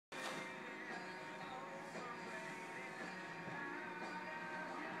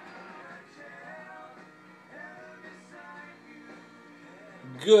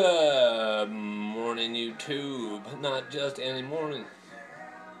Good morning, YouTube. Not just any morning.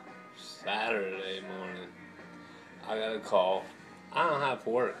 Saturday morning. I got a call. I don't have to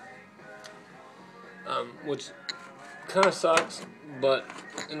work. Which kind of sucks, but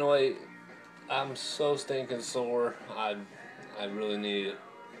in a way, I'm so stinking sore. I really need it.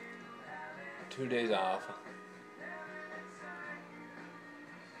 2 days off.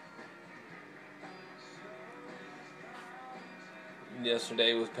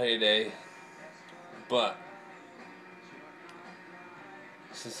 Yesterday was payday, but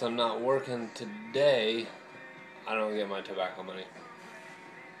since I'm not working today, I don't get my tobacco money.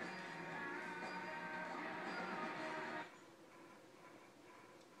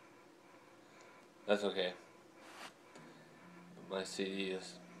 That's okay. My CD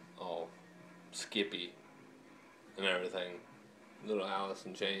is all skippy and everything. Little Alice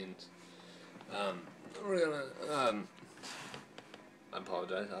in Chains. We're gonna, I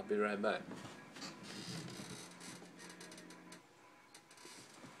apologize. I'll be right back.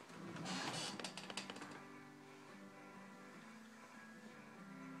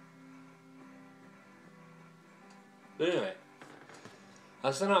 But anyway,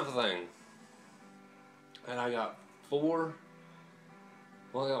 I sent out the thing, and I got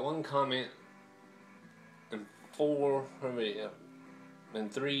I got one comment, and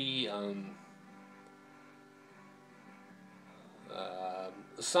three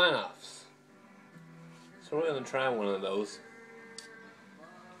sign-offs. So we're going to try one of those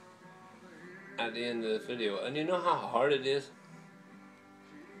at the end of the video. And you know how hard it is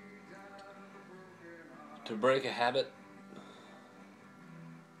to break a habit?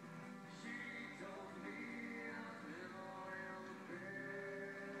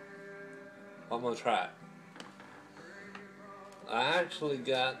 I'm going to try it. I actually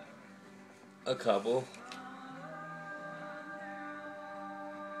got a couple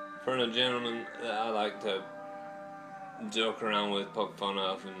from a gentleman that I like to joke around with, poke fun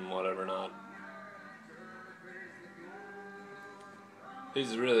of, and whatever not.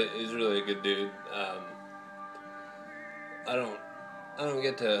 He's really a good dude. I don't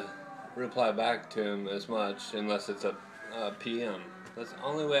get to reply back to him as much unless it's a PM. That's the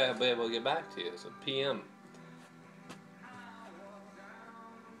only way I'll be able to get back to you is a PM.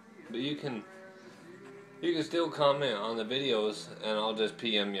 But you can still comment on the videos, and I'll just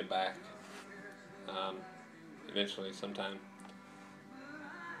PM you back. Eventually, sometime.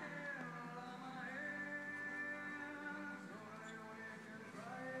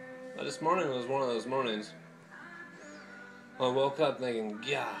 But this morning was one of those mornings. I woke up thinking,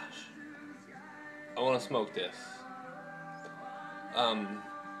 gosh, I want to smoke this.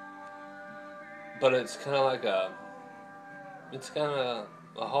 But it's kind of like a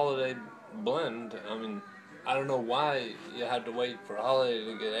holiday blend. I mean, I don't know why you had to wait for a holiday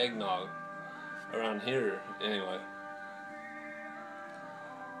to get eggnog around here anyway.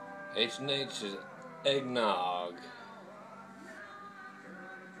 H&H is eggnog.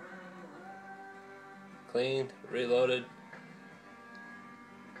 Cleaned, reloaded.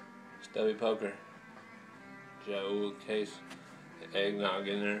 Stubby poker. Joe case. Eggnog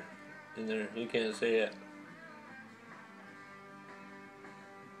in there. You can't see it.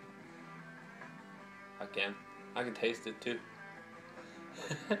 I can taste it too.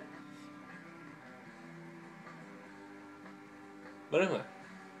 But anyway,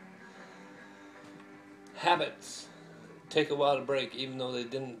 habits take a while to break, even though they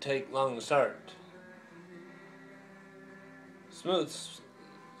didn't take long to start. Smooth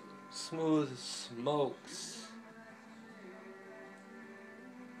smokes.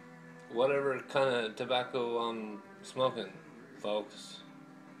 Whatever kind of tobacco I'm smoking, folks.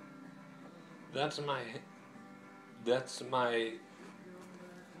 That's my,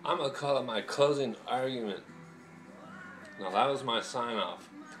 I'm gonna call it my closing argument. Now that was my sign off.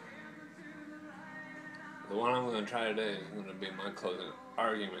 The one I'm gonna try today is gonna be my closing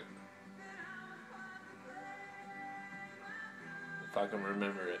argument. If I can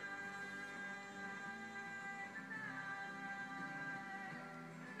remember it.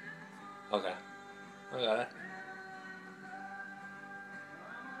 Okay, I got it.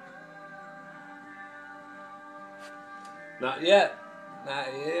 Not yet.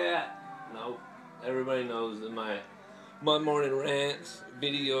 Nope. Everybody knows that my morning rants,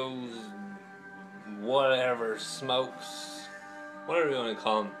 videos, whatever, smokes, whatever you want to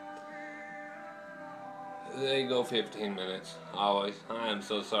call them, they go 15 minutes. Always. I am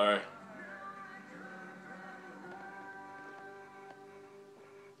so sorry.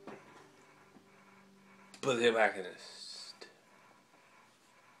 But the theobacconist.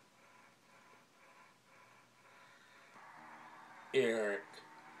 Eric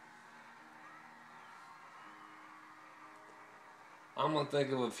I'm gonna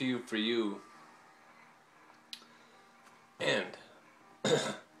think of a few for you. And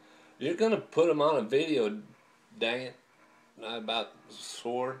you're gonna put them on a video, dang it. Not about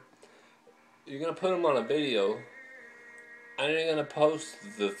swore. You're gonna put them on a video, and you're gonna post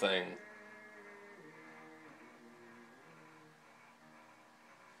the thing.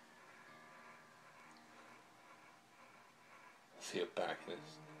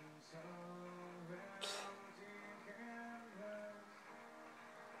 Theobacconist.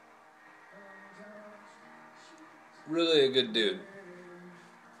 Really a good dude.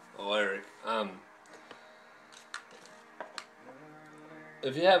 Oh, Eric.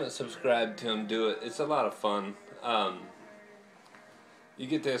 If you haven't subscribed to him, do it. It's a lot of fun. You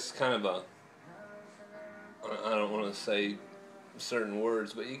get this kind of a, I don't want to say certain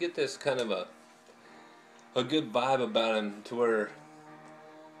words, but you get this kind of a good vibe about him to where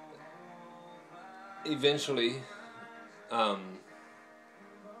eventually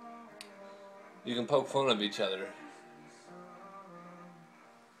you can poke fun of each other.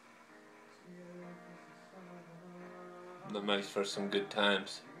 That makes for some good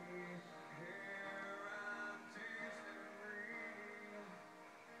times.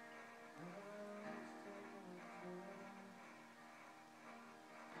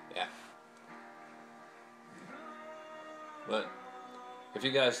 Yeah. But if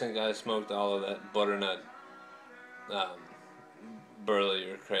you guys think I smoked all of that butternut burley,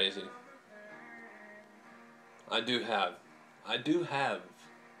 you're crazy. I do have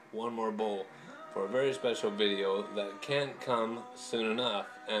one more bowl for a very special video that can't come soon enough,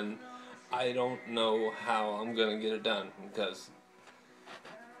 and I don't know how I'm gonna get it done because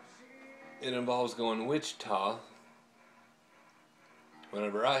it involves going to Wichita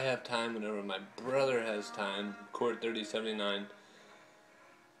whenever I have time, whenever my brother has time, Court 3079,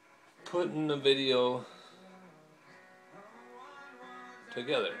 putting a video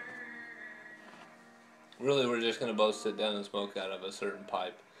together. Really, we're just gonna both sit down and smoke out of a certain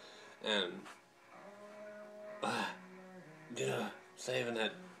pipe, and saving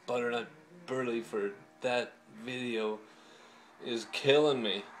that butternut burley for that video is killing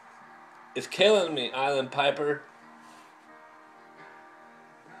me. It's killing me, Island Piper.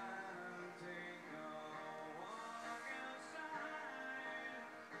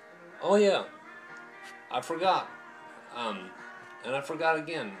 Oh yeah, I forgot. And I forgot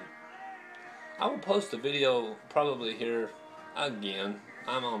again. I will post a video probably here again.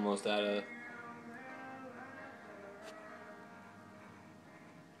 I'm almost out of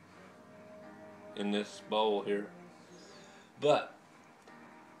in this bowl here. But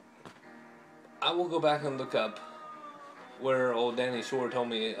I will go back and look up where old Danny Shore told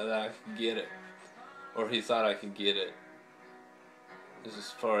me that I could get it. Or he thought I could get it. This is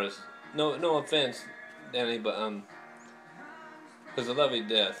as far as no offense, Danny, but because I love you to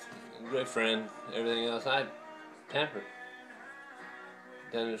death. Great friend, everything else. I tamper.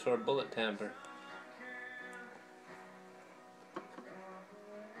 Danny Shore bullet tamper.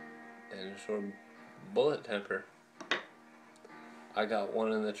 Danny Shore bullet temper. I got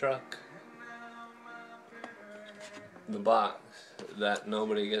one in the truck. The box that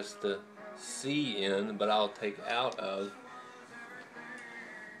nobody gets to see in, but I'll take out of.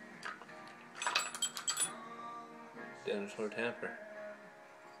 Danny Shore tamper.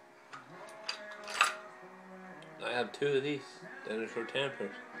 I have two of these Danny Shore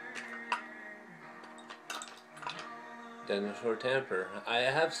tampers. Danny Shore tamper. I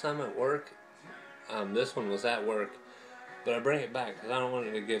have some at work. This one was at work, but I bring it back because I don't want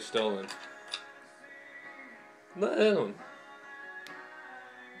it to get stolen. But this one,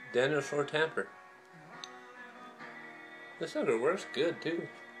 Danny Shore tamper. This sucker works good too.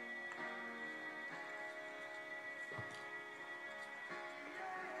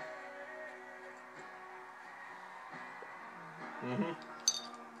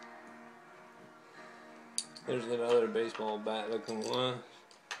 There's another baseball bat looking one.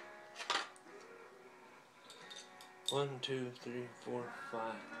 1, 2, 3, 4, 5,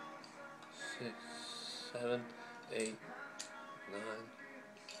 6, 7, 8, 9.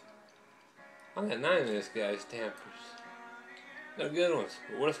 I got 9 of this guy's tampers. They're good ones,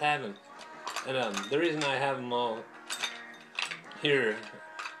 worth having. And the reason I have them all here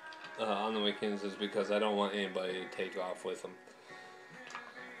on the weekends is because I don't want anybody to take off with them.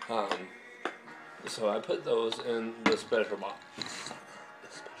 So I put those in the special box.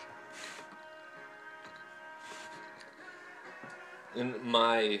 In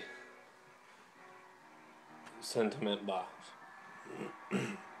my sentiment box.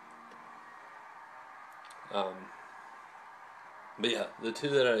 But yeah, the two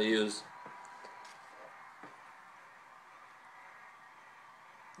that I use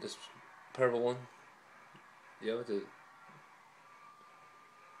This purple one. Yeah, with the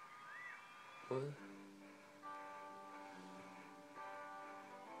what?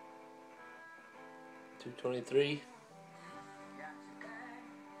 223.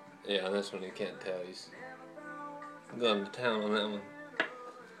 Yeah, this one you can't tell. He's going to town on that one.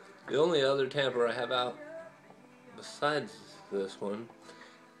 The only other tamper I have out besides this one,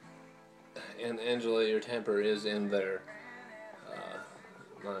 and Angela, your tamper is in there.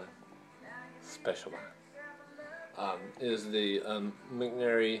 My special one is the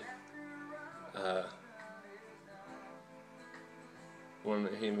McNary one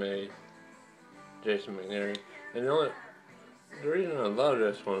that he made, Jason McNary. And the reason I love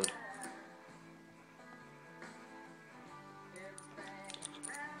this one,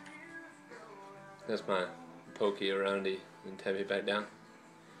 that's my pokey aroundy and tap it back down.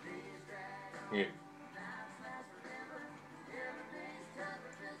 Yeah.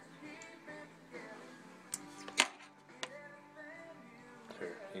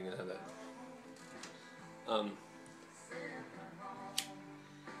 Here, you can have that.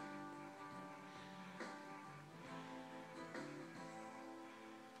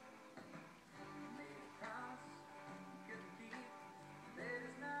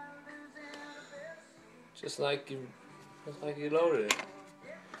 Just like you loaded it.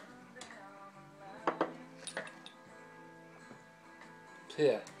 So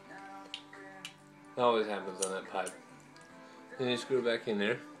yeah, that always happens on that pipe. Then you screw it back in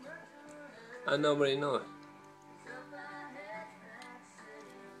there, and nobody knows.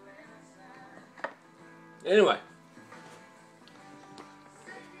 Anyway,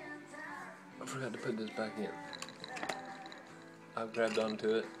 I forgot to put this back in. I've grabbed onto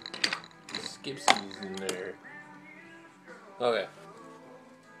it. Skipsies in there. Okay.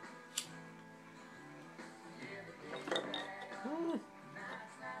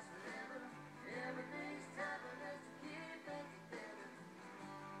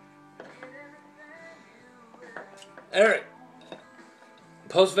 Eric,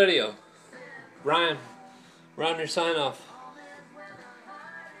 post video. Ryan, your sign off.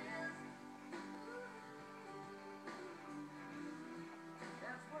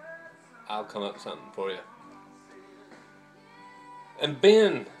 I'll come up with something for you. And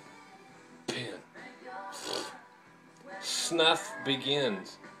Ben, snuff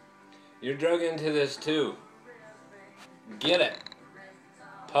begins. You're drug into this too. Get it.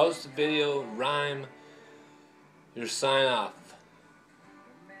 Post video, rhyme your sign off.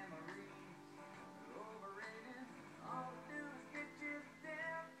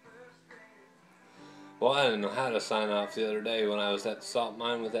 Well, I didn't know how to sign off the other day when I was at the salt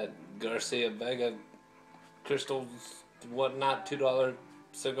mine with that Garcia Vega crystals, whatnot, $2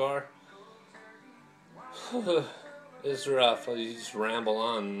 cigar. It's rough. You just ramble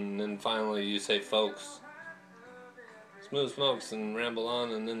on, and then finally you say, folks. Smooth smokes and ramble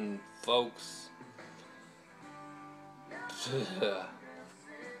on, and then folks.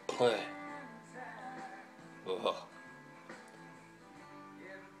 Play. Ugh.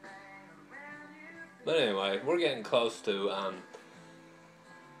 But anyway, we're getting close to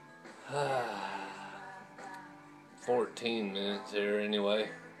 14 minutes here anyway.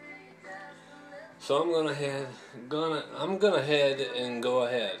 So I'm gonna head and go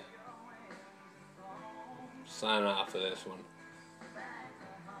ahead. Sign off of this one.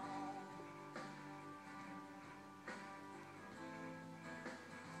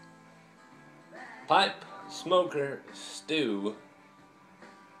 Pipe Smoker Stew.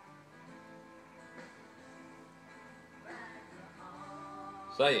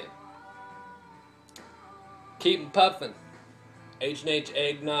 Saying, keep puffing. H&H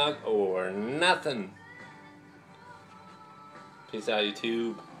eggnog or nothing. Peace out,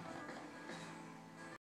 YouTube.